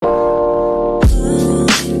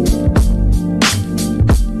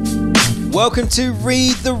welcome to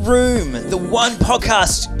Read the Room, the one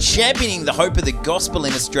podcast championing the hope of the gospel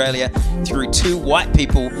in Australia through two white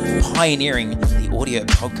people pioneering the audio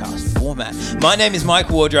podcast format. My name is Mike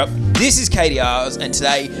Wardrop, this is Katie Isles, and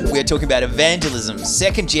today we are talking about evangelism,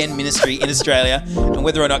 second-gen ministry in Australia, and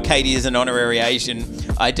whether or not Katie is an honorary Asian,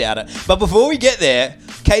 I doubt it. But before we get there,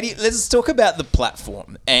 Katie, let's talk about the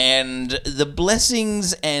platform and the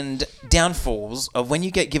blessings and downfalls of when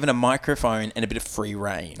you get given a microphone and a bit of free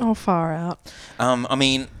reign. Oh, far out. I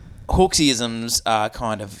mean, Hawkesisms are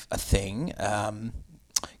kind of a thing.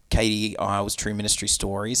 Katie Isles' True Ministry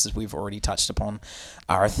Stories, as we've already touched upon,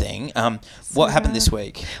 are a thing. What happened this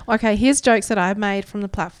week? Okay, here's jokes that I've made from the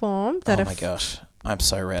platform that Oh my gosh, I'm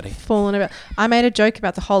so ready. fallen about. I made a joke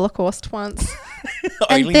about the Holocaust once.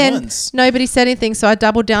 Only and then once. nobody said anything, so I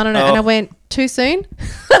doubled down on it and I went, too soon?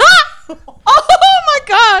 Oh my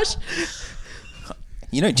gosh.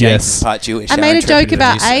 You know James is part Jewish. I our made a intrepid joke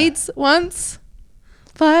about producer. AIDS once.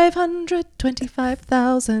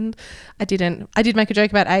 525,000. I didn't. I did make a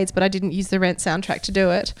joke about AIDS, but I didn't use the Rent soundtrack to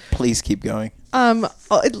do it. Please keep going.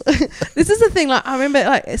 This is the thing. Like, I remember,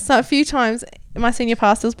 like, so a few times my senior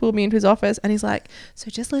pastor's pulled me into his office, and he's like,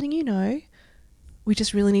 "So just letting you know, we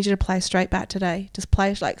just really need you to play straight back today. Just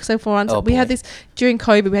play like so." For once, we had this during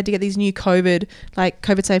COVID. We had to get these new COVID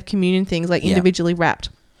safe communion things, like individually wrapped.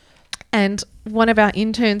 And one of our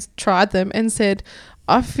interns tried them and said,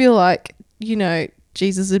 "I feel like, you know,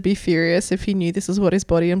 Jesus would be furious if he knew this is what his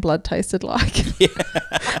body and blood tasted like." Yeah.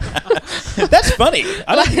 That's funny.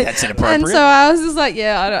 I don't think that's inappropriate. And so I was just like,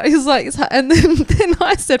 yeah, I know. He was like, and then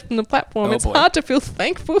I said from the platform, it's hard to feel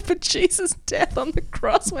thankful for Jesus' death on the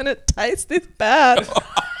cross when it tastes this bad.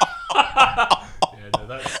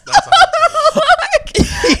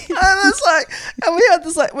 And we had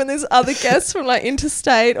this like when there's other guests from like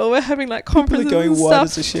interstate or we're having like conferences going and white stuff.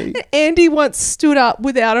 as a sheet. Andy once stood up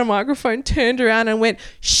without a microphone, turned around and went,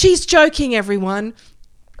 "She's joking, everyone."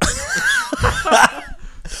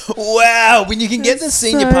 Wow, when you can get the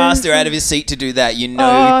senior pastor out of his seat to do that, you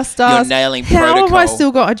know you're nailing protocol. How have I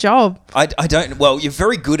still got a job? I don't. Well, you're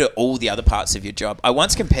very good at all the other parts of your job. I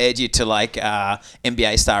once compared you to like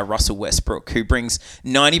NBA star Russell Westbrook, who brings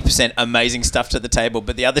 90% amazing stuff to the table,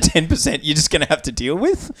 but the other 10% you're just going to have to deal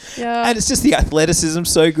with. Yeah. And it's just the athleticism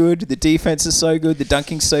so good, the defense is so good, the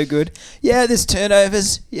dunking's so good. Yeah, there's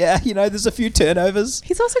turnovers. Yeah, you know, there's a few turnovers.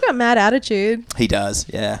 He's also got mad attitude. He does,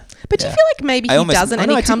 yeah. But do you feel like maybe he doesn't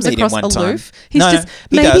and he comes across aloof?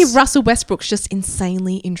 Maybe Russell Westbrook's just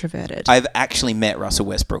insanely introverted. I've actually met Russell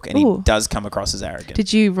Westbrook and he does come across as arrogant.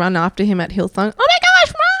 Did you run after him at Hillsong? Oh my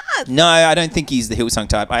gosh, run! No, I don't think he's the Hillsong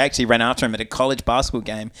type. I actually ran after him at a college basketball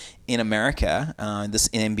game in America, this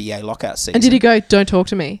NBA lockout season. And did he go, "Don't talk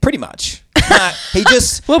to me"? Pretty much. Nah, he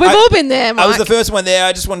just... Well, we've all been there, Mike. I was the first one there.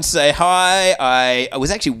 I just wanted to say hi. I was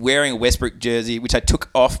actually wearing a Westbrook jersey, which I took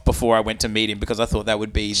off before I went to meet him because I thought that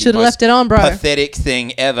would be the most left it on, bro. Pathetic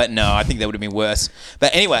thing ever. No, I think that would have been worse.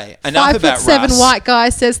 But anyway, enough about Russ. 5'7" white guy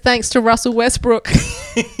says thanks to Russell Westbrook.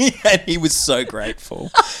 And he was so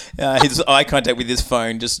grateful. His eye contact with his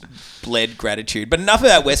phone just bled gratitude. But enough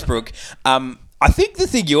about Westbrook. I think the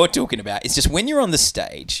thing you're talking about is just when you're on the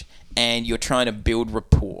stage and you're trying to build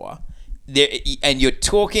rapport there, and you're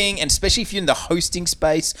talking, and especially if you're in the hosting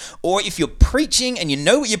space or if you're preaching and you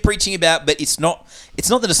know what you're preaching about, but it's not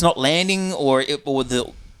that it's not landing or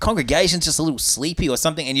the congregation's just a little sleepy or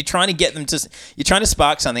something, and you're trying to get them to, you're trying to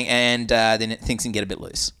spark something, and then things can get a bit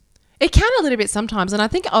loose. It can a little bit sometimes, and I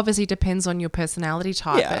think it obviously depends on your personality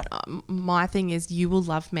type. Yeah. But my thing is, you will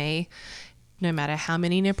love me no matter how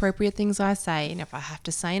many inappropriate things I say. And if I have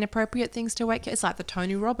to say inappropriate things to wake you, it's like the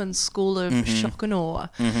Tony Robbins school of shock and awe.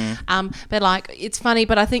 But like, it's funny,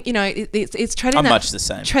 but I think, you know, it's treading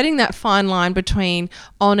treading that fine line between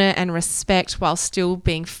honor and respect while still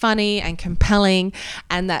being funny and compelling.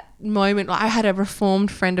 And that moment, like, I had a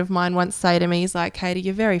reformed friend of mine once say to me, he's like, "Katie,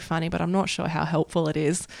 you're very funny, but I'm not sure how helpful it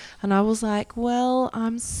is." And I was like, "Well,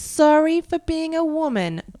 I'm sorry for being a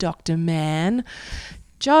woman, Dr. Man."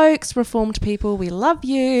 Jokes, reformed people, we love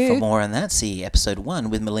you. For more on that, see episode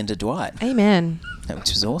 1 with Melinda Dwight. Amen.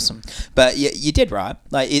 Which was awesome. But you did right.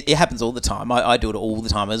 Like it happens all the time. I do it all the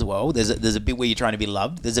time as well. There's a bit where you're trying to be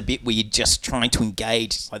loved. There's a bit where you're just trying to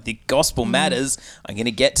engage. It's like the gospel matters. I'm going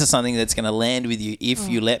to get to something that's going to land with you if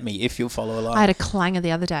you let me, if you'll follow along. I had a clanger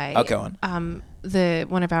the other day. Oh, go on.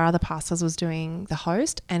 One of our other pastors was doing the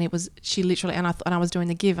host, and it was she literally, and I was doing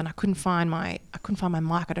the give, and I couldn't find my mic. I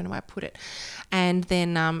don't know where I put it, and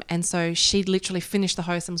then and so she literally finished the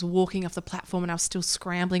host and was walking off the platform, and I was still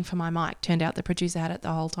scrambling for my mic. Turned out the producer had it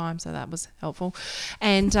the whole time, so that was helpful.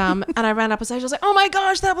 And and I ran up on stage. I was like, "Oh my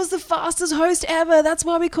gosh, that was the fastest host ever. That's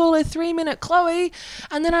why we call her 3-minute Chloe."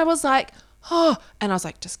 And then I was like, oh, and I was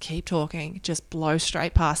like, just keep talking, just blow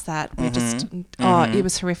straight past that. We it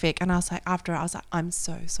was horrific. And I was like, after I was like, I'm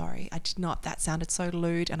so sorry. That sounded so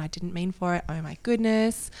lewd and I didn't mean for it. Oh my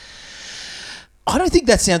goodness. I don't think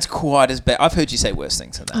that sounds quite as bad. I've heard you say worse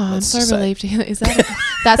things than that. Oh, I'm so relieved to hear that. Is that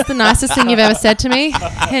that's the nicest thing you've ever said to me?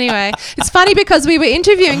 Anyway, it's funny because we were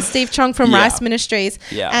interviewing Steve Chong from Rice Ministries,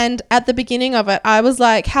 and at the beginning of it, I was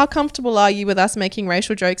like, how comfortable are you with us making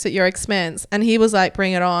racial jokes at your expense? And he was like,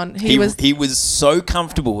 bring it on. He was so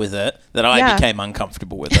comfortable with it that I became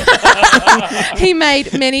uncomfortable with it. He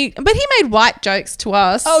made white jokes to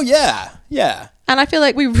us. Oh, yeah. Yeah. And I feel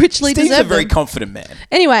like we richly deserve them. Steve's a very confident man.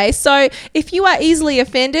 Anyway, so if you are easily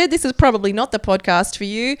offended, this is probably not the podcast for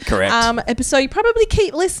you. Correct. So you probably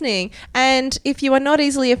keep listening. And if you are not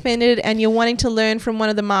easily offended and you're wanting to learn from one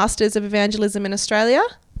of the masters of evangelism in Australia,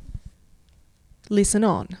 listen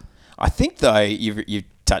on. I think, though, you've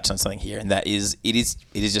touched on something here, and that is it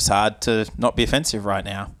is just hard to not be offensive right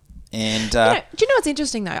now. And do you know what's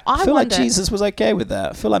interesting though? I feel like Jesus was okay with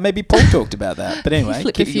that. I feel like maybe Paul talked about that. But anyway,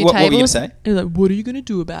 what were you going to say? What are you going to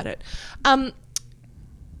do about it?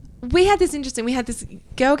 We had this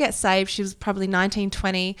girl get saved. She was probably 19,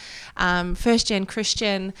 20, first gen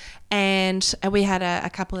Christian, and we had a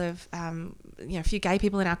couple of a few gay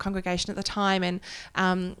people in our congregation at the time,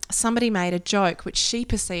 and somebody made a joke which she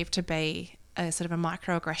perceived to be a sort of a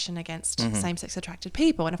microaggression against same-sex attracted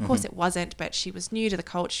people. And of course it wasn't, but she was new to the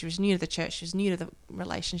culture, she was new to the church, she was new to the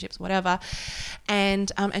relationships, whatever.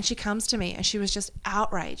 And she comes to me and she was just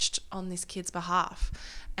outraged on this kid's behalf.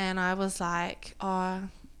 And I was like, oh,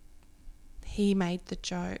 he made the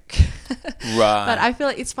joke. Right. But I feel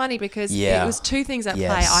like it's funny because it was two things at play,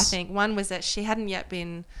 I think. One was that she hadn't yet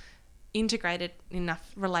been integrated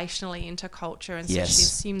enough relationally into culture, and so she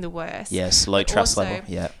assumed the worst. Yes, low trust level.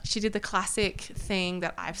 Yeah. She did the classic thing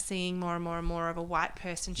that I've seen more and more and more of a white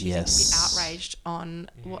person choosing to be outraged on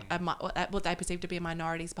what they perceive to be a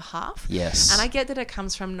minority's behalf. Yes. And I get that it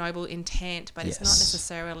comes from noble intent, but it's not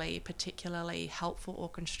necessarily particularly helpful or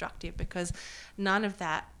constructive, because none of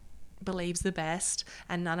that believes the best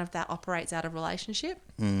and none of that operates out of relationship.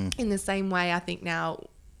 In the same way, I think now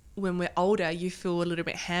when we're older, you feel a little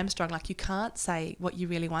bit hamstrung, like you can't say what you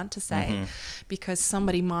really want to say because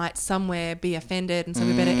somebody might somewhere be offended, and so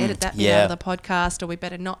we better edit that bit out of the podcast, or we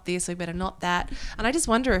better not this, or we better not that. And I just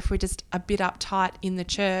wonder if we're just a bit uptight in the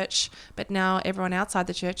church, but now everyone outside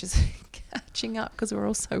the church is catching up because we're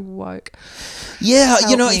all so woke. Yeah,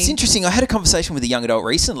 it's interesting. I had a conversation with a young adult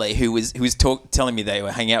recently who was telling me they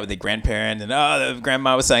were hanging out with their grandparent, and the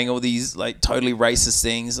grandma was saying all these like totally racist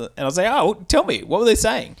things, and I was like, oh, well, tell me, what were they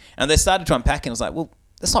saying? And they started to unpack, and I was like, well,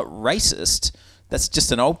 that's not racist. That's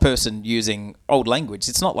just an old person using old language.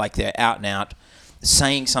 It's not like they're out and out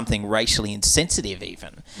saying something racially insensitive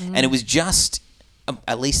even. And it was just,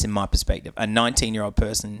 at least in my perspective, a 19-year-old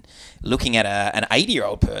person looking at an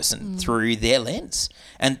 80-year-old person through their lens.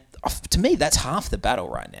 And to me, that's half the battle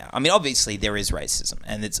right now. I mean, obviously there is racism,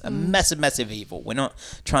 and it's a massive, massive evil. We're not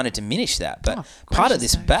trying to diminish that. But part of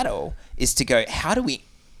this battle is to go, how do we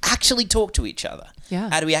actually talk to each other? Yeah.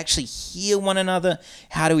 How do we actually hear one another?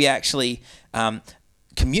 How do we actually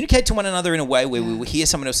communicate to one another in a way where we will hear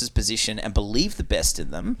someone else's position and believe the best in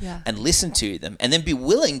them and listen to them, and then be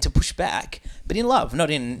willing to push back, but in love, not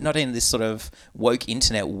in this sort of woke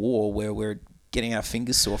internet war where we're getting our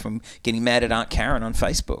fingers sore from getting mad at Aunt Karen on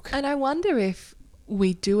Facebook. And I wonder if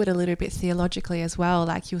we do it a little bit theologically as well.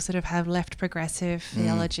 Like you'll sort of have left progressive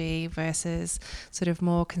theology versus sort of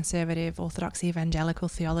more conservative orthodox evangelical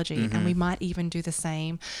theology. And we might even do the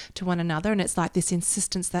same to one another. And it's like this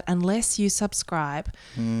insistence that unless you subscribe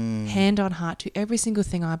hand on heart to every single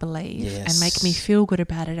thing I believe and make me feel good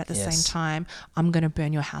about it at the same time, I'm going to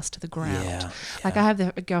burn your house to the ground. Yeah. Like I have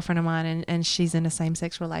a girlfriend of mine and she's in a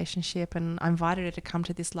same-sex relationship, and I invited her to come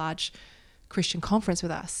to this large Christian conference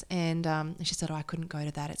with us, and she said, I couldn't go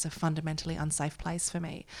to that, it's a fundamentally unsafe place for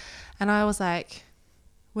me. And I was like,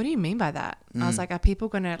 what do you mean by that? I was like, are people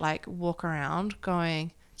going to like walk around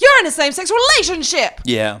going, you're in a same-sex relationship,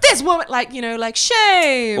 this woman, like, like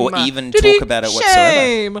shame, or even talk about it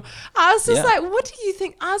whatsoever? I was just like, what do you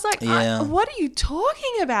think? I was like, what are you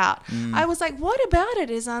talking about? I was like, what about it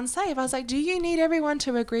is unsafe? I was like, do you need everyone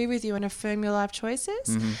to agree with you and affirm your life choices?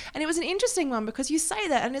 And it was an interesting one because you say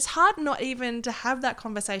that and it's hard not even to have that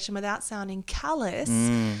conversation without sounding callous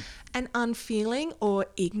and unfeeling or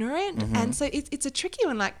ignorant. And so it's a tricky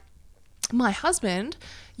one. Like, my husband,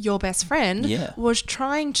 your best friend, was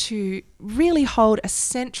trying to really hold a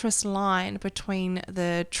centrist line between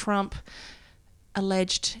the Trump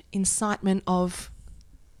alleged incitement of,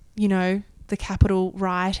 the the Capitol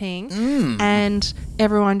rioting and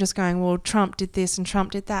everyone just going, well, Trump did this and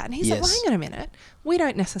Trump did that. And he's like, well, hang on a minute. We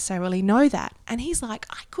don't necessarily know that. And he's like,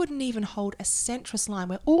 I couldn't even hold a centrist line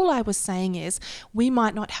where all I was saying is we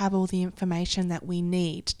might not have all the information that we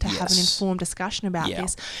need to have an informed discussion about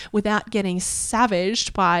this without getting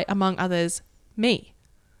savaged by, among others, me.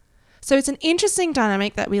 So it's an interesting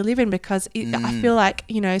dynamic that we live in because I feel like,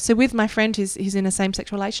 you know, so with my friend who's in a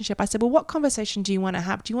same-sex relationship, I said, well, what conversation do you want to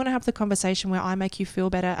have? Do you want to have the conversation where I make you feel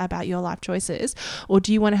better about your life choices? Or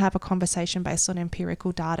do you want to have a conversation based on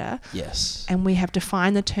empirical data? Yes. And we have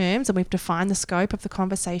defined the terms and we've defined the scope of the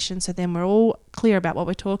conversation, so then we're all clear about what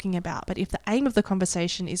we're talking about. But if the aim of the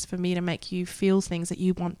conversation is for me to make you feel things that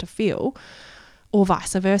you want to feel, or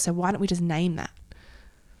vice versa, why don't we just name that?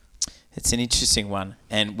 It's an interesting one.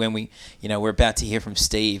 And when we're about to hear from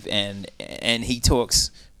Steve, and he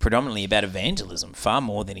talks predominantly about evangelism far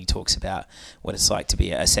more than he talks about what it's like to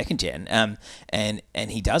be a second gen. And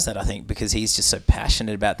he does that, I think, because he's just so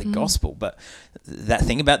passionate about the gospel. But that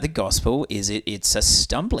thing about the gospel is it's a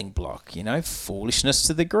stumbling block, you know, foolishness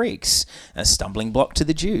to the Greeks, a stumbling block to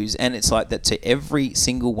the Jews. And it's like that to every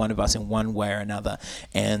single one of us in one way or another.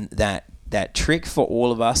 And that trick for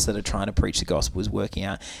all of us that are trying to preach the gospel is working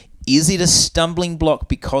out, is it a stumbling block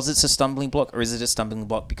because it's a stumbling block, or is it a stumbling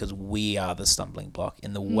block because we are the stumbling block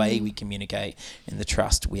in the way we communicate and the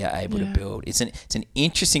trust we are able to build? It's an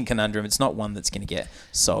interesting conundrum. It's not one that's going to get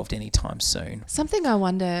solved anytime soon. Something I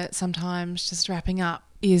wonder sometimes, just wrapping up,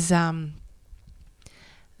 is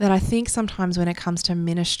that I think sometimes when it comes to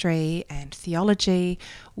ministry and theology,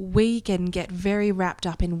 we can get very wrapped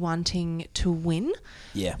up in wanting to win.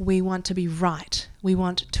 Yeah. We want to be right. We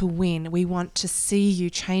want to win. We want to see you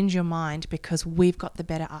change your mind because we've got the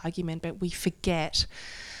better argument, but we forget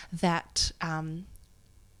that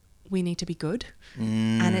we need to be good.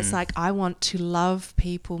 And it's like, I want to love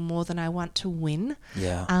people more than I want to win.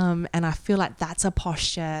 Yeah. And I feel like that's a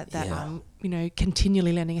posture that I'm, you know,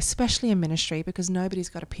 continually learning, especially in ministry, because nobody's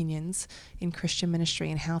got opinions in Christian ministry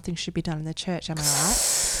and how things should be done in the church. Am I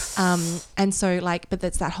right? And so like, but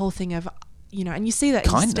that's that whole thing of, you know, and you see that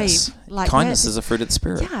kindness. in Steve. Like, kindness is a fruit of the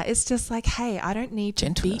Spirit. Yeah, it's just like, hey, I don't need to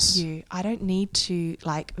beat you. I don't need to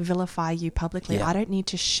like vilify you publicly. Yeah. I don't need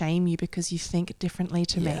to shame you because you think differently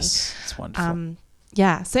to me. Yes, it's wonderful.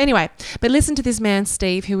 Yeah. So anyway, but listen to this man,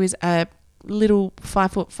 Steve, who is a little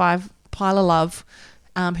 5'5" pile of love,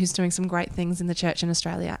 who's doing some great things in the church in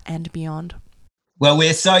Australia and beyond. Well,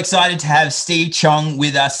 we're so excited to have Steve Chong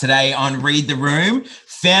with us today on Read the Room,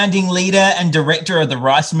 founding leader and director of the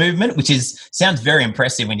Rice Movement, which sounds very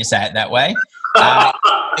impressive when you say it that way.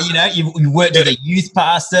 You know, you've worked as a youth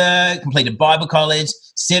pastor, completed Bible college,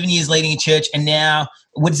 7 years leading a church, and now,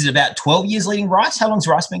 what is it, about 12 years leading Rice? How long's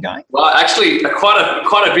Rice been going? Well, actually, quite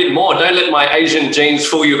a bit more. Don't let my Asian genes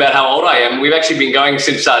fool you about how old I am. We've actually been going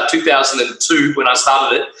since 2002 when I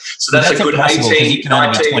started it. So that's a good 18, you can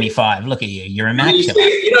only be 25. Look at you. You're immaculate.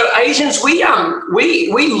 You know, Asians, we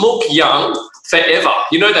look young forever.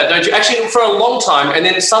 You know that, don't you? Actually, for a long time, and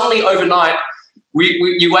then suddenly overnight,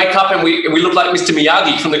 you wake up and we look like Mr.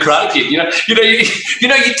 Miyagi from the Karate Kid. You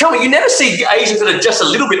tell me, you never see Asians that are just a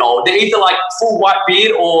little bit old. They're either like full white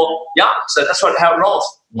beard or young. So that's how it rolls.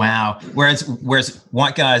 Wow. Whereas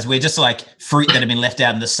white guys, we're just like fruit that have been left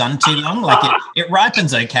out in the sun too long. Like it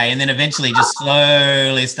ripens okay, and then eventually just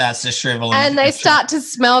slowly starts to shrivel. And they start to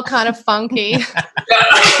smell kind of funky.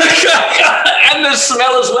 And the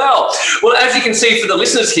smell as well. Well, as you can see for the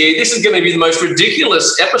listeners here, this is going to be the most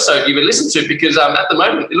ridiculous episode you've ever listened to because at the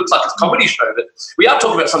moment it looks like a comedy show, but we are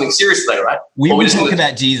talking about something serious today, right? We will talk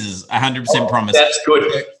about Jesus, 100% promise. That's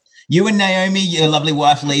good. You and Naomi, your lovely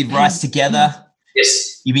wife, lead Rice together.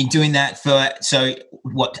 Yes. You've been doing that for,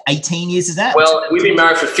 18 years is that? Well, we've been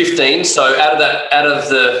married for 15. So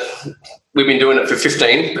we've been doing it for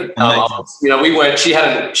 15. But,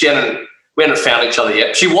 we hadn't found each other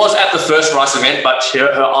yet. She was at the first Rice event, but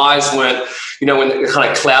her eyes weren't, when it kind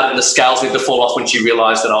of clouded and the scales needed to fall off when she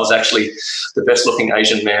realized that I was actually the best looking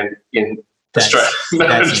Asian man in Australia.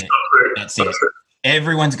 That's it.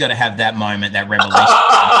 Everyone's got to have that moment, that revelation.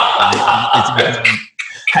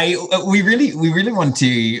 Hey, we really want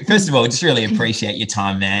to, first of all, just really appreciate your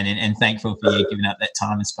time, man, and thankful for you giving up that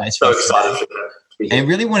time and space for us. So excited for that. And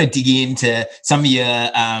really want to dig into some of your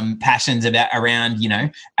passions around,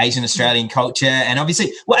 Asian Australian culture. And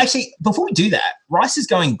obviously, well, actually, before we do that, Rice is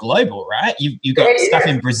going global, right? You've got stuff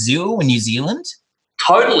in Brazil and New Zealand.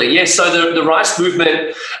 Totally, yes. So the Rice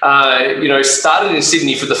movement, started in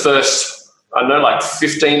Sydney for the first,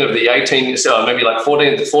 15 of the 18, so maybe like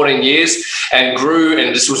 14 years, and grew,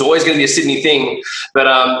 and this was always going to be a Sydney thing, but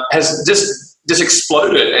has just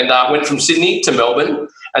exploded and went from Sydney to Melbourne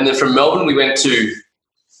And then from Melbourne, we went to,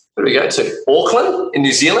 where did we go to? Auckland in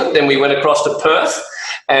New Zealand. Then we went across to Perth.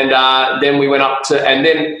 And then we went up to, and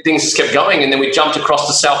then things just kept going. And then we jumped across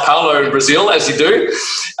to Sao Paulo in Brazil, as you do.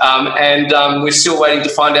 We're still waiting to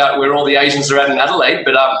find out wwhere all the Asians are at in Adelaide.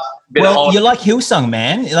 But well, you're like Hillsong,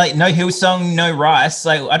 man. Like no Hillsong, no rice.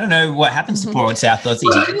 Like I don't know what happens to poor old South Aussie.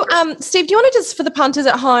 Steve, do you want to just, for the punters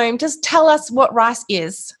at home, just tell us what rice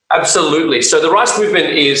is? Absolutely. So the Rice Movement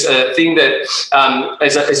is a thing that,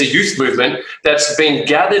 as a youth movement, that's been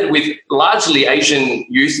gathered with largely Asian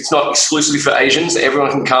youth. It's not exclusively for Asians. Everyone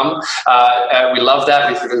can come. We love that.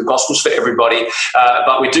 We think the gospel's for everybody.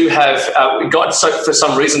 But we do have, God, for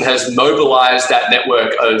some reason, has mobilized that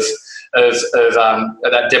network of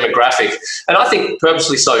that demographic, and I think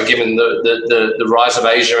purposely so, given the rise of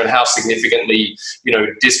Asia and how significantly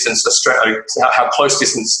distanced Australia, how close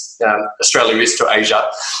distance Australia is to Asia.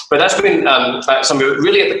 But that's been something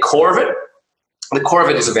really at the core of it. The core of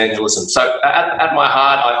it is evangelism. So at my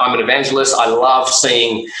heart, I'm an evangelist. I love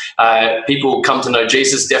seeing people come to know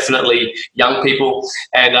Jesus, definitely young people.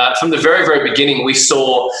 And from the very, very beginning, we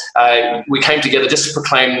came together just to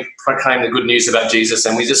proclaim the good news about Jesus.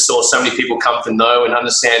 And we just saw so many people come to know and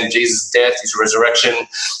understand Jesus' death, his resurrection,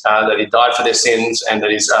 that he died for their sins, and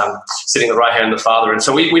that he's sitting at the right hand of the Father. And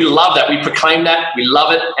so we love that. We proclaim that. We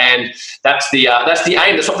love it. And that's the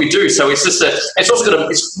aim. That's what we do. So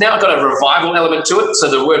it's now got a revival element to it. So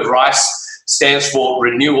the word RICE stands for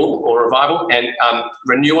renewal or revival, and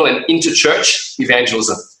renewal and interchurch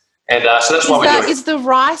evangelism. And so that's why we're doing it. Is the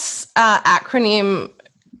RICE acronym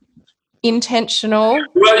intentional?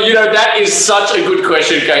 Well, that is such a good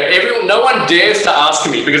question, Kate. No one dares to ask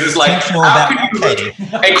me, because it's like, how can you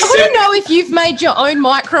I want to know if you've made your own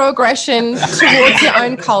microaggression towards your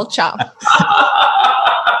own culture.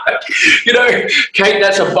 Kate,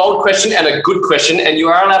 that's a bold question and a good question, and you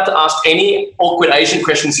are allowed to ask any awkward Asian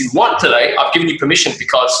questions you want today. I've given you permission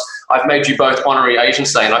because I've made you both honorary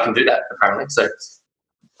Asians today, and I can do that, apparently. So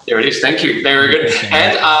there it is. Thank you. Very good.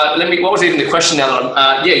 And what was even the question now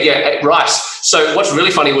that rice. So what's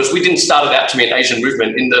really funny was we didn't start it out to be an Asian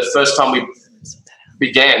movement. In the first time we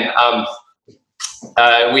began,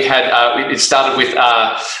 it started with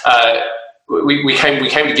we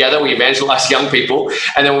came together, we evangelized young people,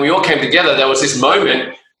 and then when we all came together, there was this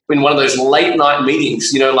moment in one of those late night meetings,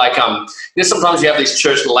 sometimes you have these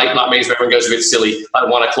church late night meetings where everyone goes a bit silly, like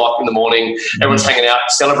 1 o'clock in the morning, everyone's hanging out,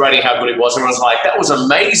 celebrating how good it was. Everyone's like, that was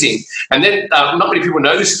amazing. And then not many people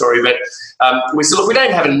know this story, but we said, look, we don't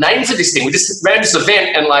even have a name for this thing. We just ran this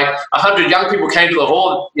event, and like 100 young people came to the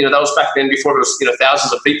hall. That was back then, before it was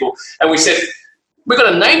thousands of people. And we said, we've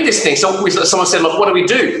got to name this thing. So someone said, look, what do we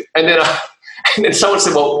do? And then someone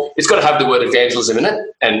said, well, it's got to have the word evangelism in it.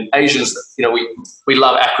 And Asians, we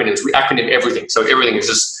love acronyms. We acronym everything. So everything is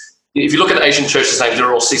just, if you look at the Asian churches' names,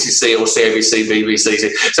 they're all CCC or CABC,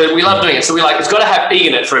 BBC. So we love doing it. So we're like, it's got to have E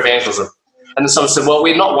in it for evangelism. And then someone said, well,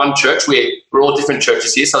 we're not one church. We're all different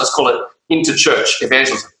churches here. So let's call it interchurch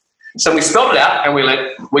evangelism. So we spelled it out, and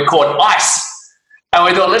we called ICE. And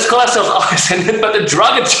we thought, let's call ourselves ICE. But the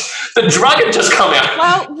drug had just come out.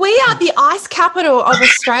 Well, we are the ICE capital of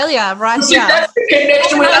Australia, right here. That's the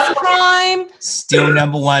connection with us. Crime. Still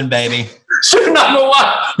number one, baby. Still number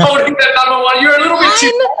one. Holding that number one. You're a little bit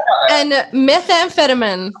too. And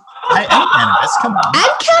methamphetamine. And cannabis, come on.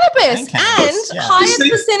 And cannabis. And highest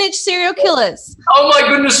percentage serial killers. Oh, my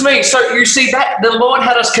goodness me. So you see that the Lord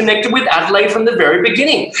had us connected with Adelaide from the very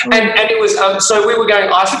beginning. And it was, so we were going,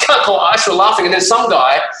 ICE, we can't call ICE, we're laughing. And then some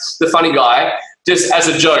guy, the funny guy, just as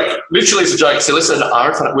a joke, literally as a joke, said, let's set an R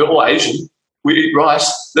in front of it. We're all Asian. We eat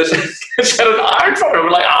rice. Let's set an R in front of it.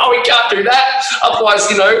 We're like, we can't do that. Otherwise,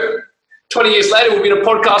 20 years later, we'll be in a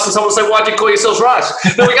podcast and someone will say, why'd you call yourselves rice?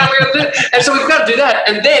 No, we can't do that. And so we've got to do that.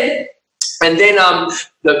 And then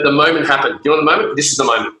the moment happened. You know the moment? This is the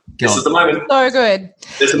moment. This is the moment. So good.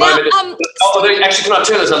 There's a moment. Actually, can I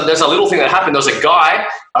tell you, there's a little thing that happened. There was a guy,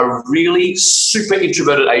 a really super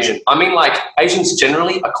introverted Asian. I mean, like, Asians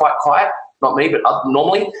generally are quite quiet. Not me, but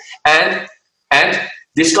normally. And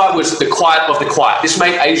this guy was the quiet of the quiet.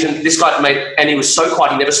 And he was so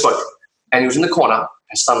quiet, he never spoke. And he was in the corner,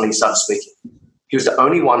 and suddenly he started speaking. He was the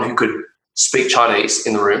only one who could speak Chinese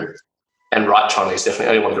in the room and write Chinese, definitely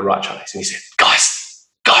only one who could write Chinese. And he said, guys.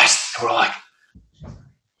 And we're like,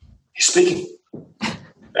 he's speaking.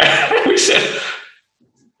 And we said,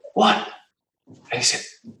 what? And he said,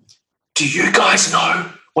 do you guys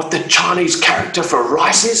know what the Chinese character for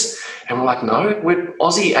rice is? And we're like, no, we're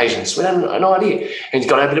Aussie Asians. We have no idea. And he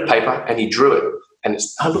got a bit of paper and he drew it. And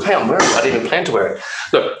it's, look how I'm wearing it. I didn't even plan to wear it.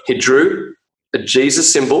 Look, he drew a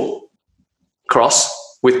Jesus symbol, cross,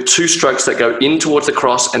 with 2 strokes that go in towards the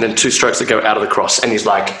cross and then 2 strokes that go out of the cross. And he's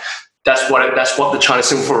like, that's what the China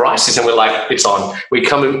symbol for rice is. And we're like, it's on. We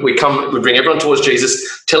bring everyone towards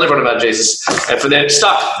Jesus, tell everyone about Jesus. And from there, it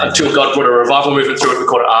stuck until God brought a revival movement through it. We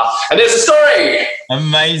called it R. And there's the story.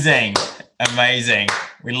 Amazing.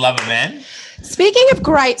 We love it, man. Speaking of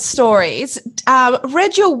great stories,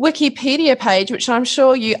 read your Wikipedia page, which I'm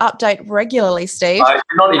sure you update regularly, Steve. I did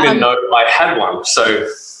not even know I had one. So...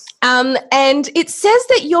 and it says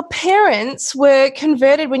that your parents were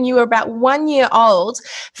converted when you were about 1 year old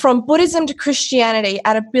from Buddhism to Christianity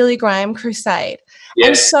at a Billy Graham crusade. Yes.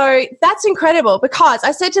 And so that's incredible, because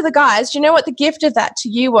I said to the guys, do you know what the gift of that to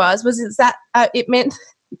you was that it meant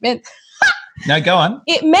No, go on.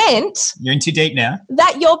 It meant You're in too deep now.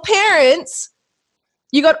 that your parents,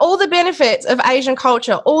 you got all the benefits of Asian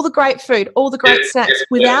culture, all the great food, all the great snacks,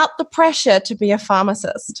 without the pressure to be a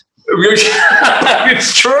pharmacist.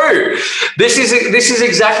 It's true. This is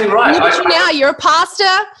exactly right. Look at you now. You're a pastor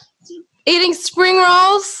eating spring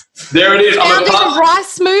rolls. There it is. Founding the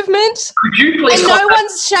rice movement. Could you please and no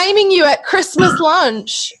one's shaming you at Christmas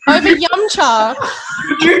lunch over yum cha.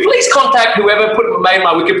 Could you please contact whoever made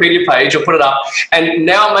my Wikipedia page or put it up, and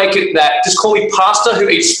now make it that, just call me pastor who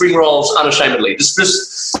eats spring rolls unashamedly. Just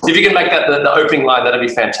if you can make that the opepening line, that'd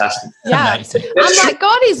be fantastic. Yeah. I'm like,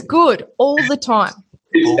 God is good all the time.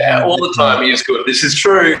 All the time. He is good. This is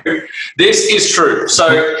true.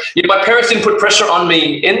 So my parents didn't put pressure on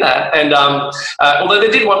me in that, and although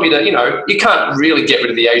they did want me to, you can't really get rid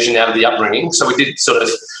of the Asian out of the upbringing, so we did sort of,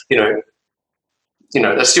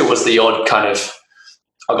 there still was the odd kind of,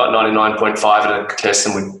 I got 99.5 at a test,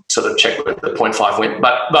 and we sort of checked where the 0.5 went.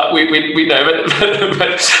 But we know,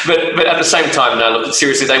 but at the same time, no. Look,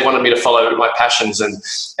 seriously, they wanted me to follow my passions, and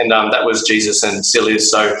that was Jesus, and still is.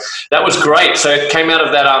 So that was great. So it came out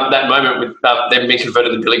of that moment with them being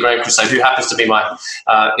converted to Billy Graham crusade, who happens to be my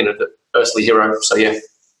the earthly hero. So yeah.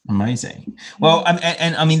 Amazing. Well,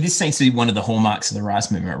 and I mean, this seems to be one of the hallmarks of the Rice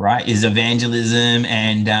movement, right? Is evangelism,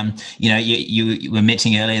 and you were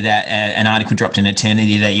mentioning earlier that an article dropped in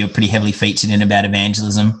Eternity that you're pretty heavily featured in about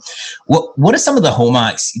evangelism. What are some of the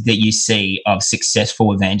hallmarks that you see of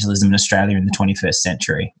successful evangelism in Australia in the 21st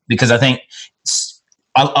century? Because I think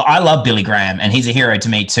I love Billy Graham, and he's a hero to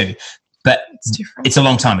me too, but it's a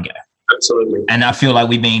long time ago. Absolutely. And I feel like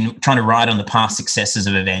we've been trying to ride on the past successes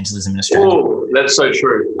of evangelism in Australia. Oh, that's so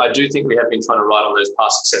true. I do think we have been trying to ride on those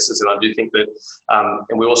past successes, and I do think that,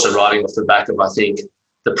 and we're also riding off the back of, I think,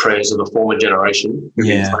 the prayers of the former generation.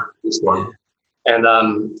 Yeah. This one. And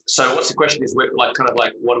so what's the question is, what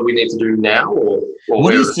do we need to do now? Or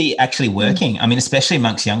what do you see actually working? I mean, especially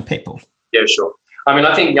amongst young people. Yeah, sure. I mean,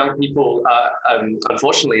 I think young people,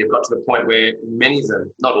 unfortunately, have got to the point where many of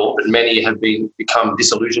them, not all, but many have become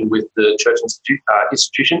disillusioned with the church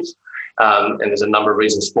institutions, and there's a number of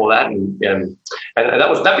reasons for that. And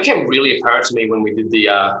that became really apparent to me when we did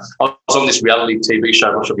I was on this reality TV show,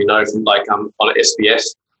 I'm not sure if you know, from on SBS,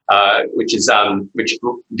 which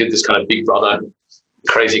did this kind of Big Brother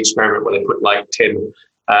crazy experiment where they put 10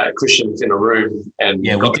 Christians in a room, and we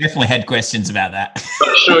definitely had questions about that.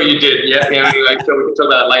 I'm sure you did. Yeah. Anyway, so we can talk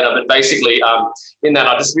about that later. But basically, in that,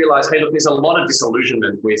 I just realised, hey, look, there's a lot of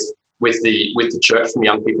disillusionment with the church from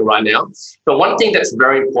young people right now. But one thing that's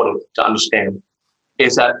very important to understand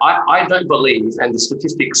is that I don't believe, and the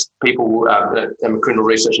statistics people and criminal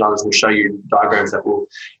research and others will show you diagrams that will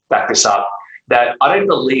back this up, that I don't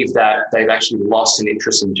believe that they've actually lost an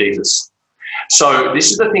interest in Jesus. So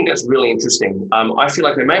this is the thing that's really interesting. I feel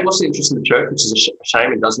like they may have lost interest in the church, which is a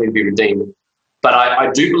shame and does need to be redeemed. But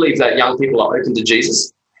I do believe that young people are open to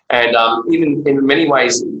Jesus. And even in many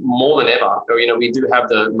ways, more than ever, we do have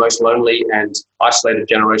the most lonely and isolated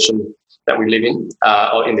generation that we live in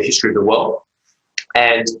the history of the world.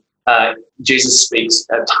 And Jesus speaks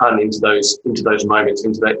a ton into those moments,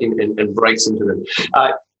 and breaks into them.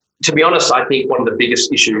 To be honest, I think one of the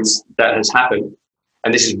biggest issues that has happened,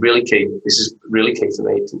 and this is really key for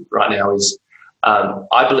me right now, is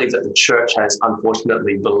I believe that the church has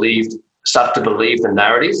unfortunately started to believe the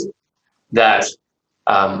narrative that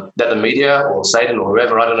the media or Satan or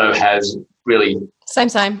whoever, I don't know, has really... Same.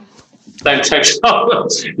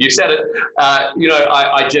 You said it.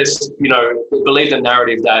 I just, believe the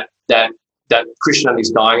narrative that Christianity is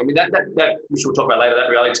dying. I mean, that which we'll talk about later, that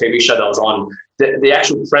reality TV show that I was on, the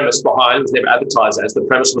actual premise behind it was never advertised as. The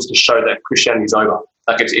premise was to show that Christianity is over.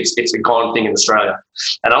 Like it's a gone thing in Australia.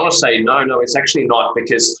 And I want to say, no, it's actually not,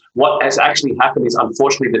 because what has actually happened is,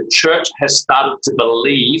 unfortunately, the church has started to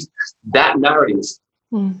believe that narrative.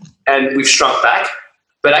 And we've shrunk back.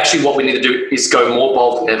 But actually what we need to do is go more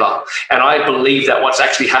bold than ever. And I believe that what's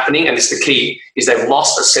actually happening, and it's the key, is they've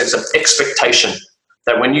lost a sense of expectation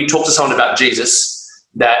that when you talk to someone about Jesus,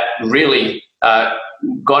 that really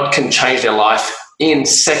God can change their life in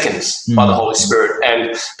seconds by the Holy Spirit.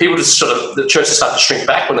 And people just the church start to shrink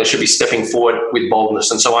back when they should be stepping forward with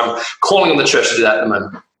boldness. And so I'm calling on the church to do that at the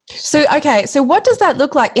moment. So what does that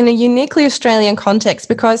look like in a uniquely Australian context?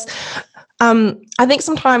 Because I think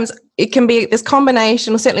sometimes it can be this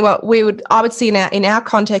combination, or certainly what I would see in our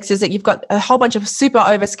context is that you've got a whole bunch of super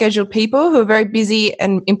overscheduled people who are very busy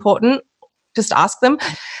and important. Just ask them.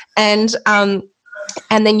 And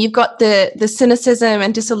then you've got the cynicism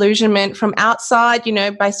and disillusionment from outside,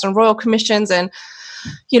 based on royal commissions and,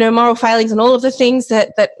 moral failings and all of the things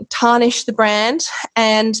that tarnish the brand.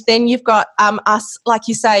 And then you've got us, like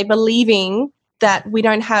you say, believing that we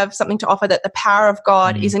don't have something to offer, that the power of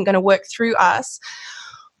God isn't going to work through us.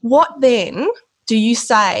 What then do you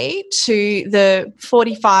say to the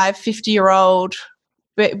 45, 50-year-old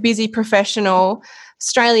busy professional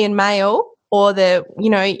Australian male, or the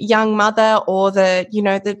young mother, or the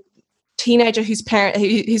teenager whose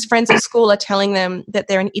friends at school are telling them that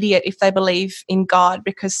they're an idiot if they believe in God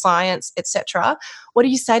because science, etc.? What do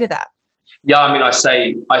you say to that? Yeah, I mean, I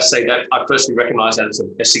say that I personally recognise that as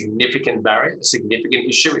a significant barrier, a significant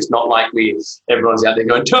issue. It's not like everyone's out there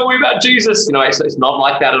going, "Tell me about Jesus." It's not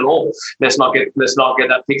like that at all. Let's not get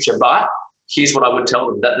that picture. But here's what I would tell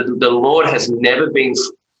them: that the Lord has never been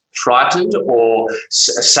frightened or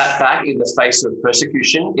sat back in the face of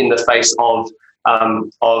persecution, in the face of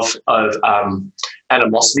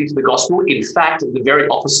animosity to the gospel. In fact, the very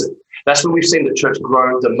opposite. That's when we've seen the church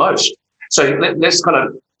grow the most. So let's kind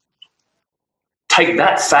of take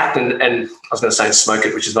that fact and I was going to say smoke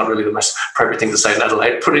it, which is not really the most appropriate thing to say in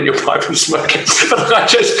Adelaide. Put it in your pipe and smoke it. But I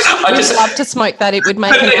just love to smoke that. It would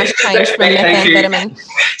make a nice change from methamphetamine.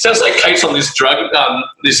 Sounds like Kate's on this drug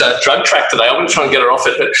track today. I'm going to try and get her off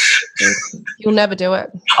it. But you'll never do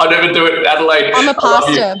it. I'll never do it, Adelaide. I'm a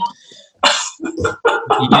pastor. It's all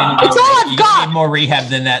I've got. You need more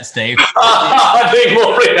rehab than that, Steve. I need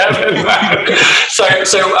more rehab than that.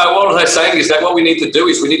 So what I'm saying is that what we need to do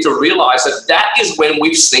is we need to realise that is when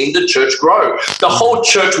we've seen the church grow. The whole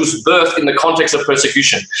church was birthed in the context of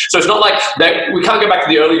persecution. So it's not like that. We can't go back to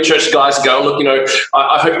the early church guys and go, look,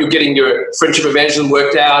 I hope you're getting your friendship evangelism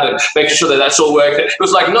worked out and making sure that that's all worked. It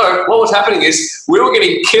was like, no, what was happening is we were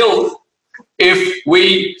getting killed if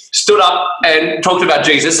we stood up and talked about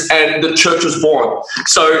Jesus and the church was born.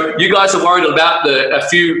 So you guys are worried about a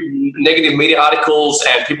few negative media articles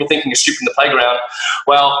and people thinking you're stupid in the playground.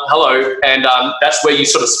 Well, hello. And that's where you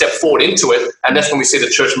sort of step forward into it. And that's when we see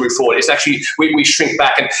the church move forward. It's actually, we shrink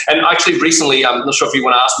back. And actually recently, I'm not sure if you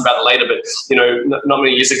want to ask about it later, but, not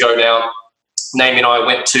many years ago now, Naomi and I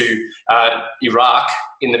went to Iraq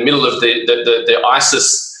in the middle of the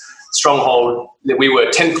ISIS stronghold. We were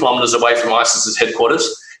 10 kilometers away from ISIS's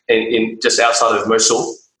headquarters in just outside of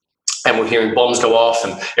Mosul, and we're hearing bombs go off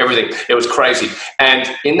and everything. It was crazy. And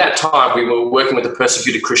in that time, we were working with the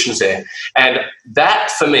persecuted Christians there. And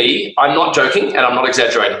that, for me, I'm not joking and I'm not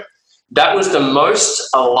exaggerating, that was the most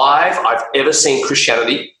alive I've ever seen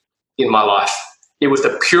Christianity in my life. It was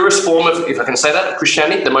the purest form of, if I can say that,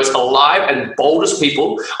 Christianity, the most alive and boldest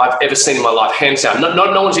people I've ever seen in my life, hands down.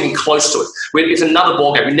 No one's even close to it. It's another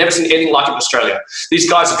ballgame. We've never seen anything like it in Australia. These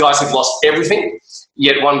guys are guys who've lost everything.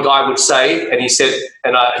 Yet one guy would say, and he said,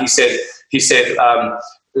 let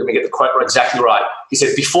me get the quote exactly right. He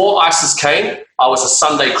said, before ISIS came, I was a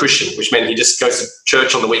Sunday Christian, which meant he just goes to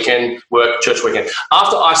church on the weekend, work, church weekend.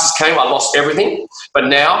 After ISIS came, I lost everything. But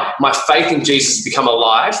now my faith in Jesus has become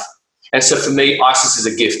alive. And so for me, ISIS is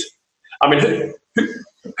a gift. I mean,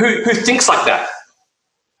 who thinks like that?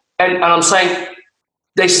 And I'm saying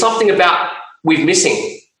there's something about we're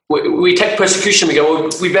missing. We take persecution, we go, well,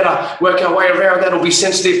 we better work our way around that or be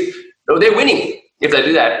sensitive. No, they're winning if they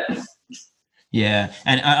do that. Yeah,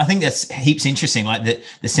 and I think that's heaps interesting, like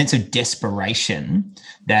the sense of desperation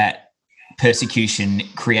that persecution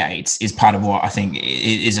creates is part of what I think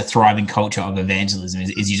is a thriving culture of evangelism,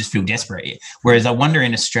 is you just feel desperate. Whereas I wonder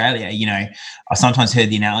in Australia, I sometimes heard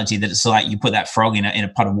the analogy that it's like you put that frog in a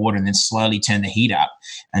pot of water and then slowly turn the heat up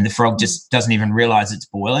and the frog just doesn't even realize it's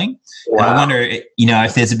boiling. Wow. And I wonder,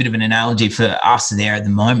 if there's a bit of an analogy for us there at the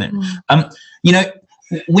moment.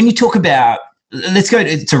 When you talk about, let's go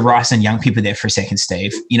to Rice and young people there for a second,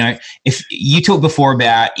 Steve. If you talked before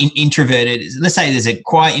about introverted, let's say there's a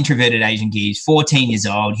quiet introverted Asian kid, he's 14 years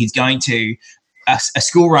old, he's going to a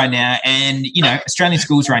school right now, and Australian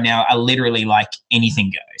schools right now are literally like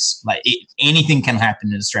anything goes. Like anything can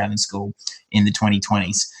happen in Australian school in the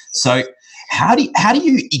 2020s. So how do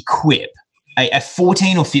you equip a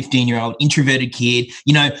 14 or 15-year-old introverted kid,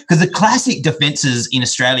 you know, because the classic defenses in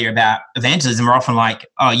Australia about evangelism are often like,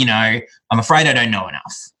 oh, you know, I'm afraid I don't know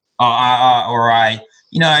enough. Or I,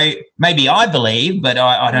 you know, maybe I believe, but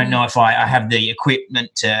I don't know if I have the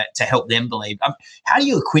equipment to help them believe. How do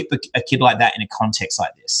you equip a kid like that in a context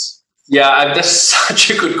like this? Yeah, that's such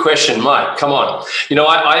a good question, Mike. Come on. You know,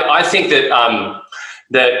 I think that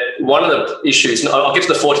that one of the issues, I'll get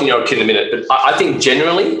to the 14-year-old kid in a minute, but I think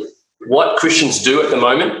generally what Christians do at the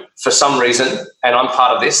moment, for some reason, and I'm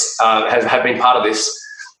part of this, have been part of this,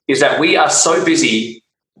 is that we are so busy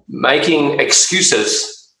making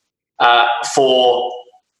excuses for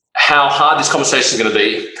how hard this conversation is going to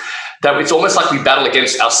be that it's almost like we battle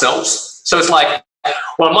against ourselves. So it's like,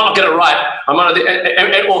 well, I might not get it right. I might not,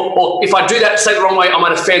 or if I do that, say the wrong way, I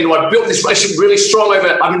might offend. Or I built this relationship really strong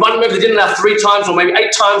over. I've invited them over to dinner now 3 times, or maybe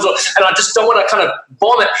 8 times, and I just don't want to kind of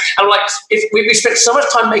bomb it. And I'm like, if we spend so much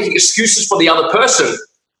time making excuses for the other person,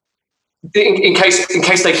 in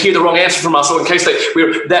case they hear the wrong answer from us, or in case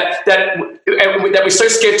we're so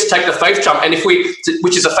scared to take the faith jump, and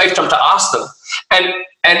which is a faith jump to ask them,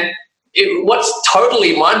 what's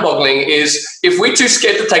totally mind-boggling is if we're too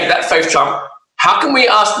scared to take that faith jump, how can we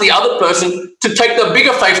ask the other person to take the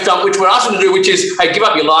bigger faith jump, which we're asking to do, which is, hey, give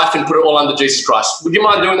up your life and put it all under Jesus Christ? Would you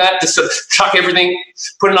mind doing that? Just sort of chuck everything,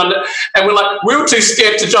 put it under. And we're like, we were too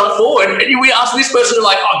scared to jump forward. And we ask this person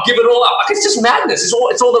to give it all up. Like, it's just madness. It's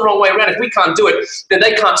all the wrong way around. If we can't do it, then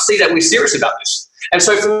they can't see that we're serious about this. And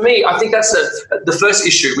so for me, I think that's the first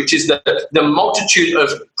issue, which is the multitude of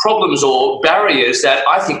problems or barriers that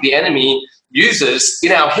I think the enemy uses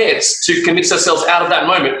in our heads to convince ourselves out of that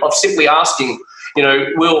moment of simply asking, you know,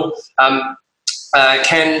 would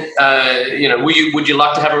you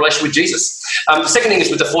like to have a relationship with Jesus? The second thing is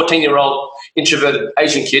with the 14-year-old introverted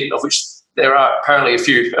Asian kid, of which there are apparently a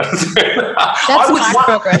few. That's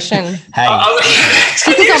microaggression. Hey.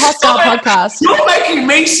 This is a hostile podcast. You're making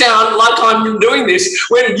me sound like I'm doing this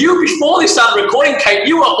when you, before this started recording, Kate,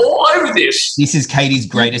 you were all over this. This is Katie's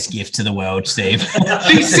greatest gift to the world, Steve.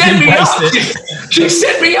 She set me up. She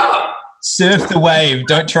set me up. Surf the wave.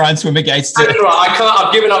 Don't try and swim against it. Right, I can't.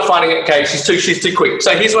 I've given up finding it. Okay, she's too quick.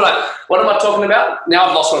 So here's what am I talking about? Now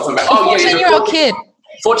I've lost what I'm talking about. Oh, yeah, 14-year-old kid.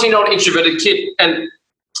 14-year-old introverted kid, and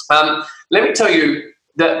let me tell you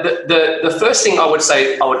the first thing I would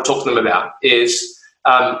say I would talk to them about is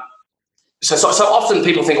so often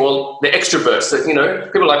people think, well, they're extroverts, that, you know,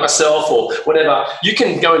 people like myself or whatever, you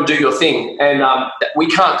can go and do your thing, and we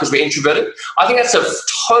can't because we're introverted. I think that's a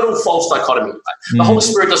total false dichotomy. The Holy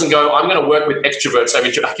Spirit doesn't go, I'm going to work with extroverts over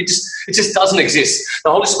introverts. It just doesn't exist.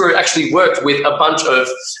 The Holy Spirit actually worked with a bunch of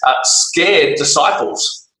scared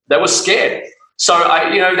disciples. They were scared. So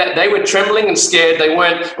that they were trembling and scared. They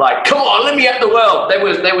weren't like, "Come on, let me out the world." They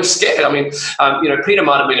were scared. I mean, Peter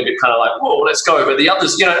might have been a bit kind of like, "Whoa, let's go." But the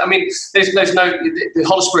others, there's no. The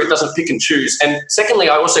Holy Spirit doesn't pick and choose. And secondly,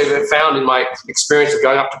 I also found in my experience of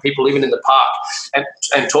going up to people, even in the park, and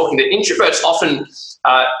talking, that introverts often,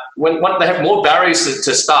 when they have more barriers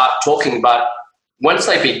to start talking, but once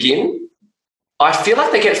they begin, I feel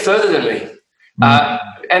like they get further than me.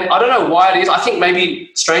 And I don't know why it is. I think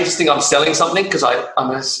maybe strangest thing, I'm selling something, because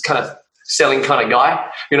I'm a kind of selling kind of guy.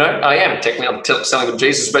 You know, I am technically, I'm selling them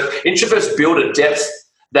Jesus, but introverts build a depth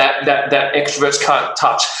that extroverts can't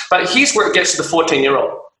touch. But here's where it gets to the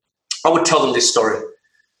 14-year-old. I would tell them this story.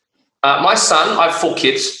 My son, I have 4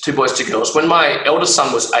 kids, 2 boys, 2 girls. When my eldest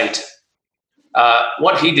son was 8,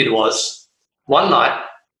 what he did was one night,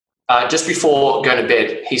 just before going to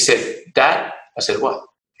bed, he said, "Dad," I said, "What?"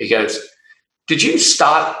 He goes, "Did you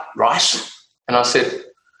start Rice?" And I said,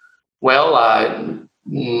 "Well,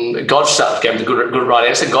 God started," gave him the good right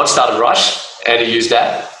answer. God started Rice, and he used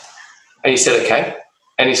that. And he said, "Okay."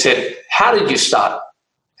 And he said, How did you start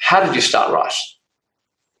Rice?"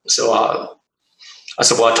 So I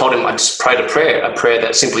said, "Well, I told him I just prayed a prayer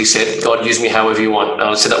that simply said, 'God, use me however you want.'" And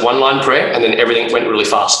I said that one-line prayer, and then everything went really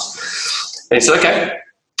fast. And he said, "Okay."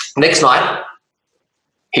 Next night,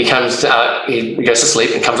 he comes, he goes to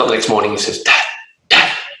sleep and comes up the next morning and says, Dad.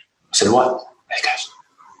 I said, "What?" And he goes,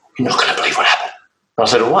 "You're not going to believe what happened." And I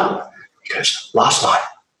said, "What?" He goes, "Last night,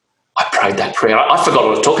 I prayed that prayer. I forgot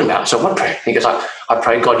what I was talking about." So "What prayer?" He goes, I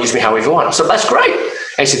prayed, "God, use me however you want." I said, "That's great."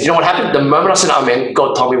 And he said, "You know what happened? The moment I said amen,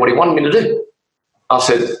 God told me what he wanted me to do." I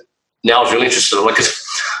said, now I was really interested. I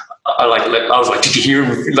was like, "Did you hear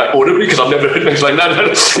him audibly? Because I've never heard him." He's like, no.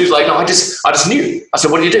 He's like, "No, I just knew." I said,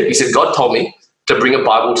 "What did you do?" He said, "God told me to bring a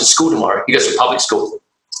Bible to school tomorrow." He goes to public school.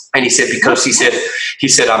 And he said, because he said,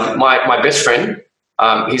 my best friend,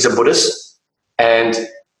 he's a Buddhist, and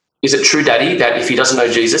is it true, Daddy, that if he doesn't know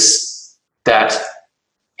Jesus, that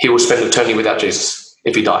he will spend eternity without Jesus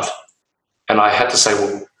if he dies? And I had to say,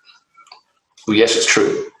 well, yes, it's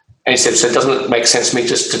true. And he said, so doesn't it make sense to me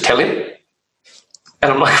just to tell him?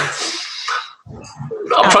 And I'm like,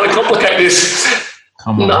 I'm trying to complicate this.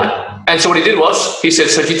 Come on. No. And so what he did was, he said,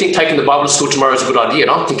 so do you think taking the Bible to school tomorrow is a good idea?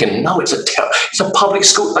 And I'm thinking, no, it's a public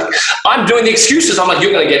school. Like, I'm doing the excuses. I'm like,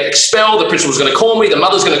 you're going to get expelled. The principal's going to call me. The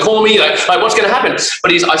mother's going to call me. Like what's going to happen?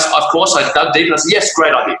 But of course, I dug deep and I said, yes,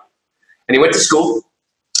 great idea. And he went to school.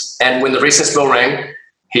 And when the recess bell rang,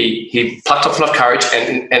 he plucked up enough courage.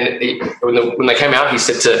 And when they came out, he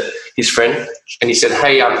said to his friend, and he said,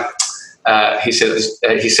 hey, he said,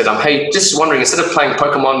 hey, just wondering, instead of playing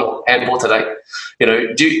Pokemon or handball today,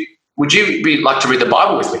 would you like to read the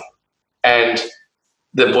Bible with me? And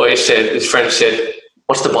the boy said, his friend said,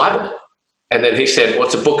 what's the Bible? And then he said, well,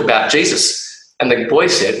 it's a book about Jesus. And the boy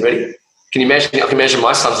said, ready? Can you imagine? I can imagine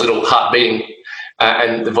my son's little heart beating.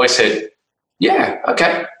 And the boy said, yeah,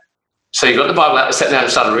 okay. So he got the Bible out, sat down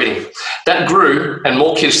and started reading. That grew, and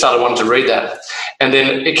more kids started wanting to read that. And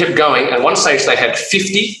then it kept going. And at one stage they had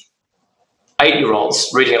 50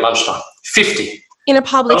 8-year-olds reading at lunchtime. 50. In a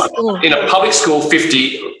public school. In a public school,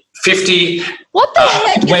 50. What the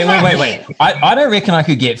heck? Wait. I don't reckon I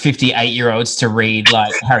could get 58-year-olds to read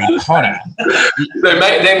like Harry Potter. There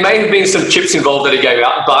may have been some chips involved that he gave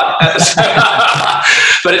out, but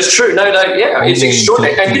it's true. No, yeah, it's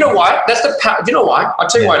extraordinary. And you know why? You know why? I'll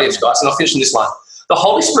tell you why it is, guys, and I'll finish in this line. The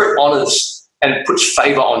Holy Spirit honors and puts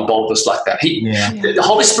favor on boldness like that. The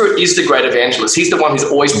Holy Spirit is the great evangelist. He's the one who's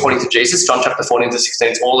always pointing to Jesus. John chapter 14 to 16,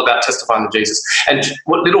 it's all about testifying to Jesus. And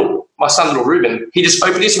my son, little Reuben, he just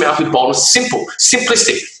opened his mouth with boldness,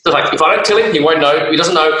 simplistic. Like, if I don't tell him, he won't know. He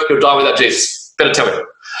doesn't know, he'll die without Jesus. Better tell him.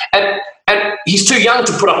 And he's too young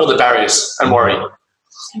to put up all the barriers and worry.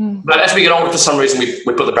 But as we get older, for some reason, we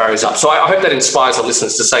put the barriers up. So I hope that inspires our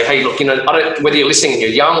listeners to say, hey, look, whether you're listening and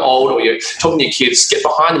you're young, old, or you're talking to your kids, get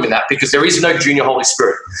behind them in that, because there is no junior Holy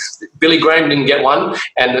Spirit. Billy Graham didn't get one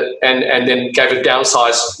and then gave a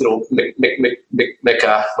downsized little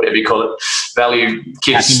whatever you call it, value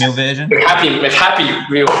kids. Happy Meal version? Happy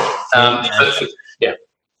Meal.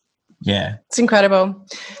 Yeah. It's incredible.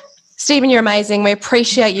 Stephen, you're amazing. We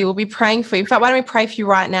appreciate you. We'll be praying for you. In fact, why don't we pray for you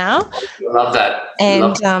right now? Love that.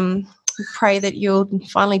 And pray that you'll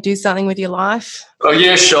finally do something with your life. Oh,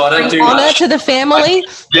 yeah, sure. I don't do honor much. to the family.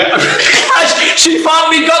 Yeah. She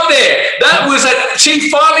finally got there. She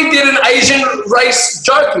finally did an Asian race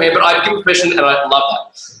joke, man, but I give permission and I love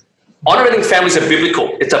that. Honoring families are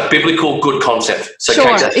biblical. It's a biblical good concept. So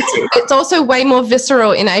sure. It's also way more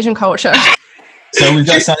visceral in Asian culture. So we've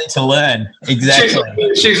got something to learn.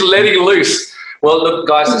 Exactly. She's letting loose. Well, look,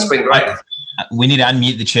 guys, it's been great. We need to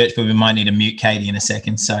unmute the church, but we might need to mute Katie in a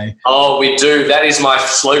second. Oh, we do. That is my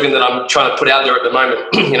slogan that I'm trying to put out there at the moment.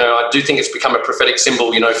 I do think it's become a prophetic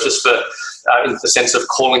symbol, just for in the sense of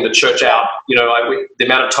calling the church out. The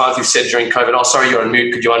amount of times we've said during COVID, oh, sorry, you're on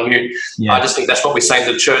mute. Could you unmute? Yeah. I just think that's what we're saying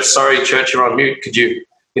to the church. Sorry, church, you're on mute. Could you,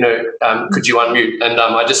 could you unmute? And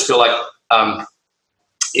I just feel like,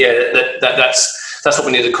 that's what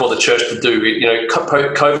we need to call the church to do.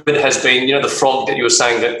 COVID has been, the frog that you were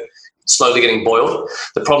saying that slowly getting boiled.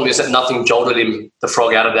 The problem is that nothing jolted the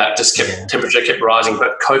frog out of that, temperature kept rising.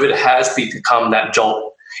 But COVID has become that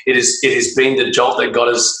jolt. It has been the jolt that God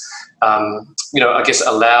has, I guess,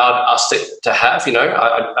 allowed us to have,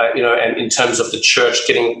 and in terms of the church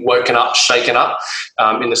getting woken up, shaken up,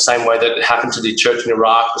 in the same way that it happened to the church in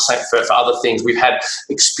Iraq, the same for other things. We've had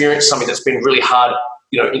experienced something that's been really hard,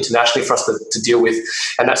 internationally for us to deal with.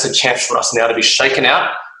 And that's a chance for us now to be shaken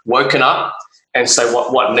out, woken up, and say,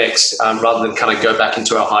 what next, rather than kind of go back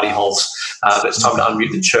into our hidey holes. It's time to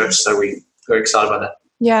unmute the church. So we're very excited about that.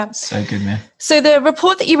 Yeah. So good, man. So the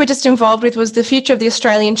report that you were just involved with was The Future of the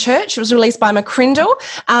Australian Church. It was released by McCrindle.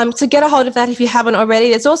 So get a hold of that if you haven't already.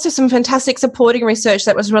 There's also some fantastic supporting research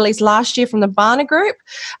that was released last year from the Barna Group,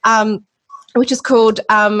 which is called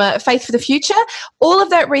Faith for the Future. All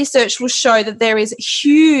of that research will show that there is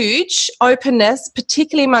huge openness,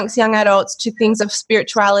 particularly amongst young adults, to things of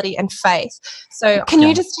spirituality and faith. So can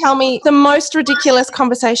you just tell me the most ridiculous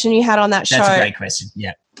conversation you had on that show? That's a great question,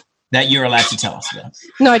 yeah. That you're allowed to tell us about.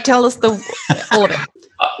 No, tell us the order.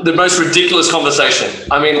 The most ridiculous conversation.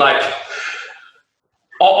 I mean, like,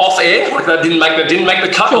 off air? Like that didn't make the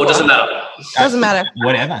cut, sure. Or doesn't matter? Doesn't matter.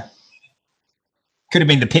 Whatever. Could have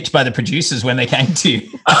been the pitch by the producers when they came to you.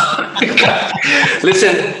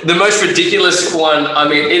 Listen, the most ridiculous one, I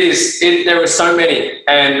mean, there were so many,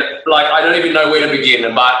 and like, I don't even know where to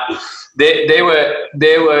begin, but there were,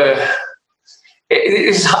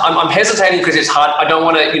 I'm hesitating because it's hard. I don't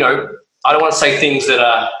want to say things that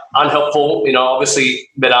are unhelpful, obviously,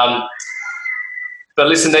 but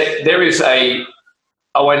listen, there is a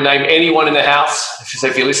I won't name anyone in the house.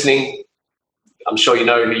 If you're listening, I'm sure you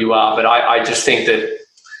know who you are, but I just think that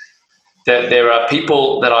there are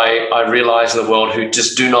people that I realize in the world who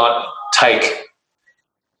just do not take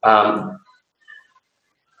the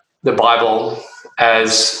Bible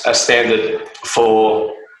as a standard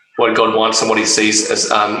for what God wants and what he sees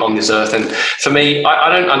as on this earth. And for me,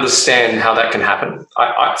 I don't understand how that can happen.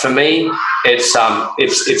 For me, it's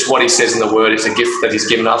what he says in the word. It's a gift that he's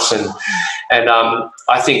given us. And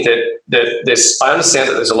I think that I understand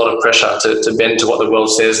that there's a lot of pressure to bend to what the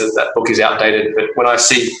world says, that book is outdated. But when I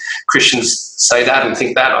see Christians say that and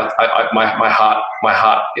think that, my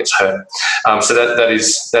heart gets hurt. So that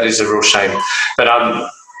is a real shame. But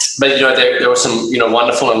there were some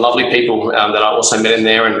wonderful and lovely people that I also met in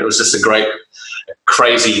there, and it was just a great,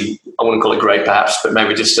 crazy, I wouldn't call it great perhaps, but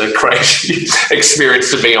maybe just a crazy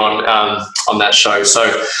experience to be on that show. So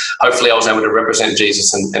hopefully I was able to represent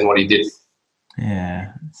Jesus and what he did.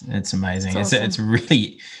 Yeah, it's amazing. Awesome. It's a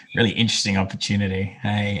really, really interesting opportunity.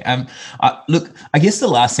 Hey, look, I guess the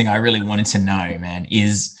last thing I really wanted to know, man,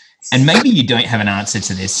 is, and maybe you don't have an answer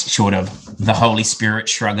to this short of the Holy Spirit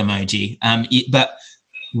shrug emoji, but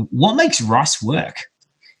what makes Rice work?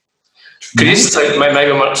 Could you say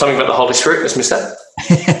maybe something about the Holy Spirit? Just missed that.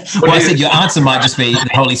 Well, I said your answer might just be the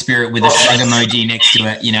Holy Spirit with a shrug emoji next to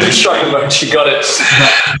it. Shrug emoji, got it.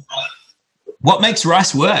 But what makes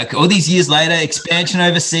Rice work? All these years later, expansion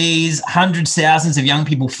overseas, hundreds, thousands of young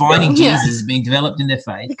people finding Jesus, being developed in their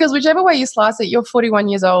faith. Because whichever way you slice it, you're 41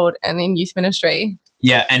 years old and in youth ministry.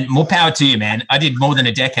 Yeah, and more power to you, man. I did more than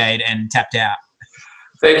a decade and tapped out.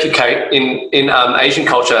 Thank you, Kate. In Asian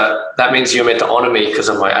culture, that means you're meant to honour me because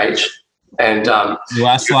of my age. And you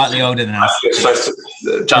are slightly older than us.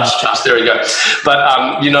 Just there we go. But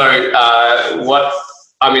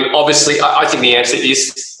obviously, I think the answer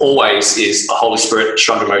is always a Holy Spirit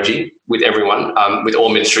shrug emoji with everyone, with all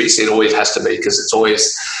ministries. It always has to be, because it's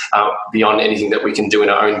always beyond anything that we can do in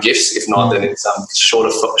our own gifts. If not, then it's short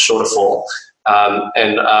of fall.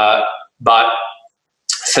 But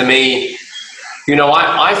for me,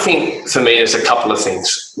 I think for me there's a couple of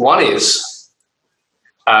things. One is,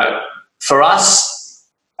 for us,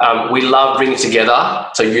 we love bringing together,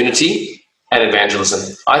 so unity and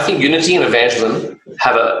evangelism. I think unity and evangelism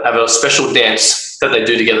have a special dance that they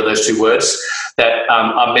do together, those two words, that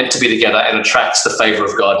are meant to be together and attracts the favour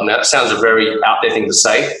of God. And that sounds a very out there thing to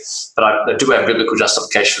say, but I do have biblical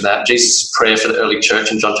justification for that. Jesus' prayer for the early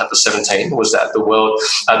church in John chapter 17 was that the world,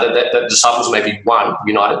 that the disciples may be one,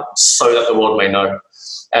 united, so that the world may know.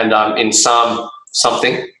 And in Psalm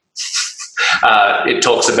something, it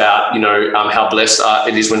talks about, how blessed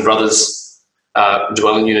it is when brothers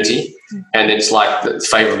dwell in unity. And it's like the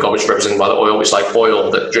favour of God, which is represented by the oil, which is like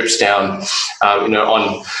oil that drips down,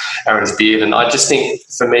 on Aaron's beard. And I just think,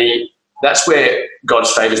 for me, that's where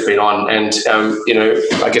God's favour's been on. And,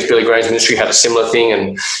 I guess Billy Graham's ministry had a similar thing.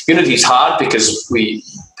 And unity is hard because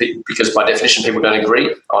by definition, people don't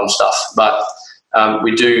agree on stuff. But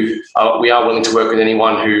we are willing to work with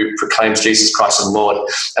anyone who proclaims Jesus Christ as Lord.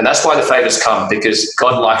 And that's why the favours come, because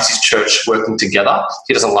God likes his church working together.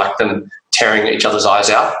 He doesn't like them tearing each other's eyes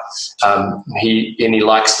out. He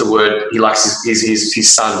likes the word. He likes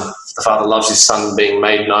his son. The Father loves his son being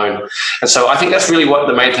made known. And so I think that's really what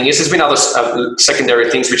the main thing is. There's been other secondary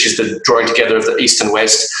things, which is the drawing together of the East and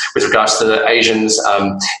West with regards to the Asians.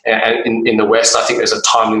 And in the West, I think there's a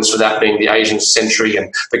timeliness for that being the Asian century,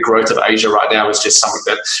 and the growth of Asia right now is just something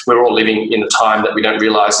that we're all living in a time that we don't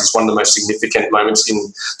realize is one of the most significant moments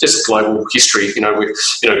in just global history. With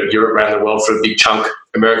Europe around the world for a big chunk,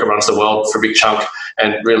 America runs the world for a big chunk,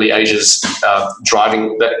 and really Asia's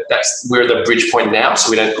driving that. We're at the bridge point now, so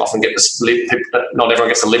we don't often get not everyone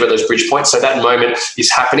gets to live at those bridge points. So that moment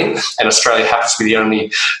is happening, and Australia happens to be the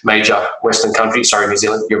only major Western country. Sorry, New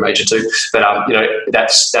Zealand, you're major too. But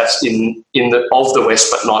that's in the of the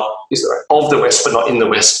West, but not in the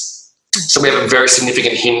West. So we have a very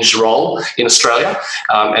significant hinge role in Australia,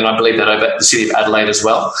 and I believe that over at the city of Adelaide as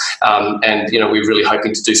well. And we're really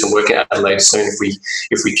hoping to do some work in Adelaide soon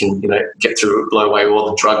if we can get through, blow away all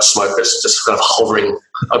the drug smoke that's just kind of hovering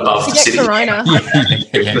above the city. Corona.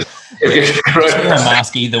 Just wear a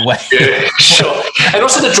mask either way. Yeah, sure. And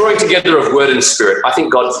also the drawing together of word and spirit. I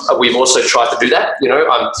think we've also tried to do that.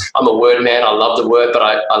 I'm a word man. I love the word, but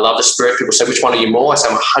I love the spirit. People say, which one are you more? I say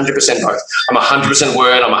I'm 100% both. I'm 100%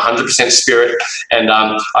 word. I'm 100% spirit. And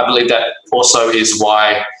I believe that also is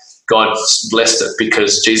why God blessed it,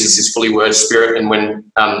 because Jesus is fully word, spirit. And when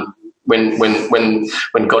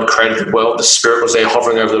God created the world, the spirit was there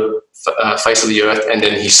hovering over the face of the earth, and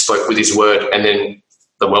then he spoke with his word, and then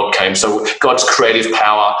the world came. So God's creative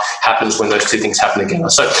power happens when those two things happen together.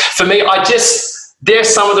 So for me, I just There's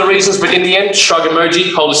some of the reasons, but in the end, shrug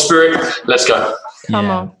emoji, Holy Spirit, let's go. Come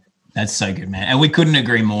on. That's so good, man. And we couldn't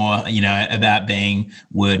agree more, about being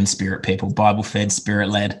word and spirit people, Bible fed, spirit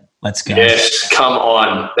led. Let's go. Yes, come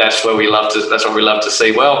on. That's what we love to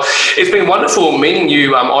see. Well, it's been wonderful meeting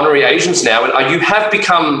you, honorary Asians now. And you have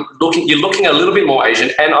become you're looking a little bit more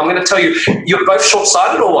Asian. And I'm going to tell you, you're both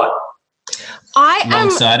short-sighted or what?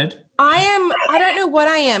 Long-sighted? I don't know what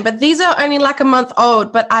I am, but these are only like a month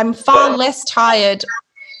old, but I'm far less tired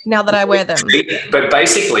now that I wear them. But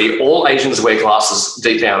basically, all Asians wear glasses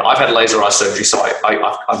deep down. I've had laser eye surgery, so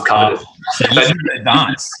I'm covered. So you're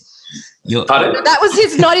advanced. Pardon? That was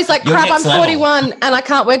his nod. He's like, crap, I'm 41 and I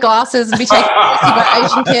can't wear glasses and be taken seriously by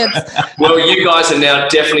Asian kids. Well, you guys are now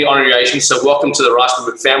definitely honorary Asians, so welcome to the Rice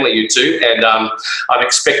Public family, you two. And I'm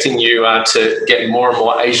expecting you to get more and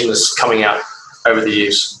more Asianness coming out over the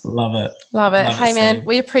years. Love it. Hey, man, Steve.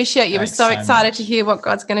 we appreciate you. Thanks We're so so excited much. to hear what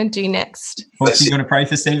God's going to do next. Foxy, you want to pray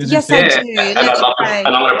for Steve? Yes, I do. And Let's pray.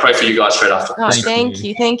 I'm going to pray for you guys straight after. Oh, Thank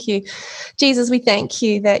you. thank you. Jesus, we thank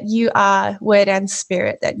you that you are word and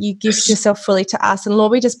spirit, that you give yourself fully to us. And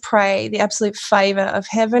Lord, we just pray the absolute favor of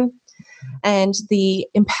heaven and the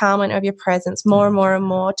empowerment of your presence more and more and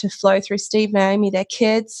more to flow through Steve, Naomi, their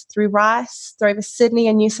kids, through Rice, through over Sydney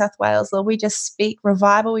and New South Wales. Lord, we just speak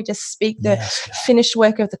revival. We just speak the finished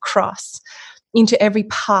work of the cross into every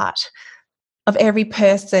part of every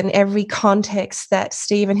person, every context that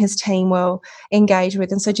Steve and his team will engage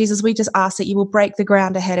with. And so, Jesus, we just ask that you will break the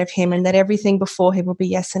ground ahead of him and that everything before him will be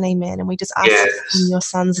yes and amen. And we just ask in your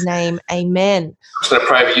son's name, amen. I'm just going to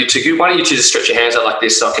pray for you two. Why don't you two just stretch your hands out like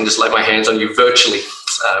this so I can just lay my hands on you virtually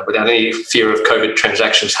without any fear of COVID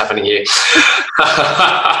transactions happening here.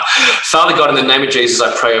 Father God, in the name of Jesus,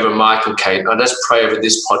 I pray over Mike and Kate. I just pray over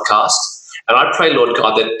this podcast. And I pray, Lord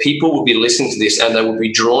God, that people will be listening to this and they will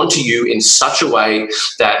be drawn to you in such a way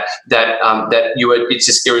that it's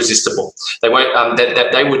just irresistible. They won't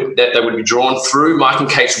that they would be drawn through Mike and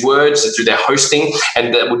Kate's words and through their hosting,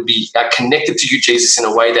 and that would be connected to you, Jesus, in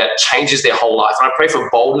a way that changes their whole life. And I pray for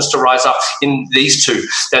boldness to rise up in these two,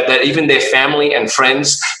 that even their family and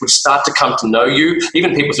friends would start to come to know you.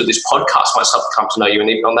 Even people through this podcast might start to come to know you. And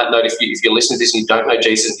even on that note, if you're listening to this and you don't know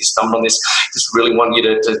Jesus and you stumble on this, just really want you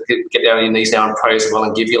to get down on your knees now and pray as well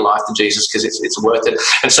and give your life to Jesus, because it's worth it.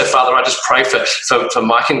 And so, Father, I just pray for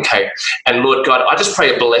Mike and Kate. And Lord God, I just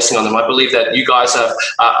pray a blessing on them. I believe that you guys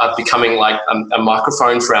are becoming like a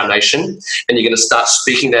microphone for our nation, and you're going to start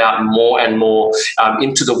speaking that out more and more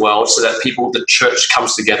into the world so that the church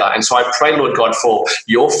comes together. And so I pray, Lord God, for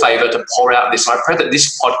your favor to pour out this. And I pray that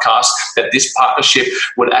this podcast, that this partnership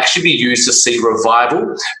would actually be used to see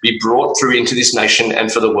revival be brought through into this nation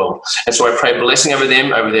and for the world. And so I pray blessing over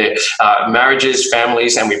them, over their marriages,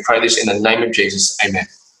 families, and we pray this in the name of Jesus. Amen.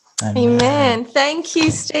 Amen. Thank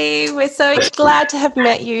you, Steve. We're so glad to have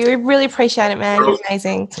met you. We really appreciate it, man. You're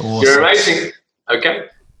amazing. Awesome. You're amazing. Okay.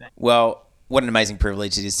 Well, what an amazing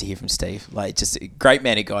privilege it is to hear from Steve. Like, just a great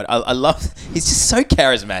man of God. I love, he's just so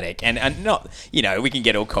charismatic and not, we can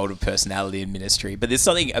get all cold with personality in ministry, but there's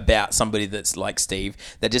something about somebody that's like Steve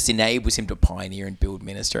that just enables him to pioneer and build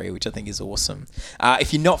ministry, which I think is awesome.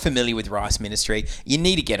 If you're not familiar with Rice Ministry, you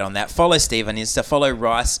need to get on that. Follow Steve on Insta, follow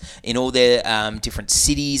Rice in all their different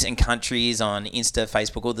cities and countries on Insta,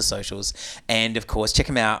 Facebook, all the socials. And of course, check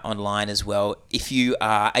them out online as well. If you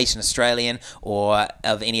are Asian Australian or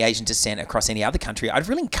of any Asian descent across any other country, I'd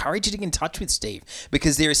really encourage you to get in touch with Steve,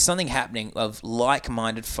 because there is something happening of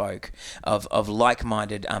like-minded folk, of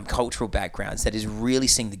like-minded cultural backgrounds that is really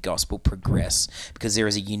seeing the gospel progress, because there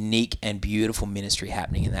is a unique and beautiful ministry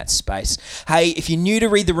happening in that space. Hey, if you're new to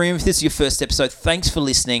Read the Room, if this is your first episode, thanks for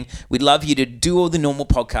listening. We'd love you to do all the normal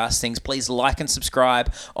podcast things. Please like and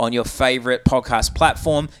subscribe on your favorite podcast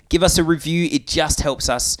platform. Give us a review. It just helps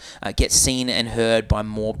us get seen and heard by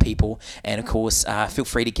more people. And of course, feel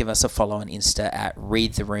free to give us a follow on Insta at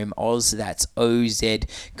Read the Room Oz. That's OZ,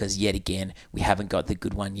 because yet again, we haven't got the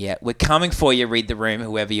good one yet. We're coming for you, Read the Room,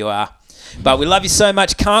 whoever you are. But we love you so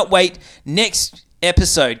much. Can't wait. Next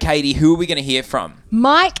episode, Katie, who are we going to hear from?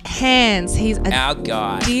 Mike Hands. He's our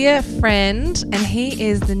guy, dear friend, and he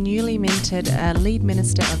is the newly minted lead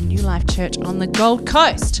minister of New Life Church on the Gold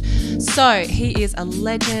Coast. So he is a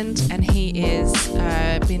legend, and he is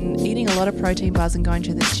been eating a lot of protein bars and going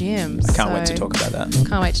to the gym. I can't wait to talk about that.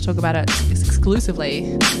 Can't wait to talk about it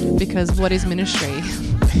exclusively, because what is ministry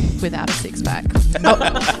without a six-pack?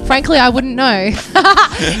 Frankly, I wouldn't know.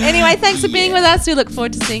 Anyway, thanks for being with us. We look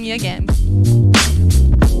forward to seeing you again.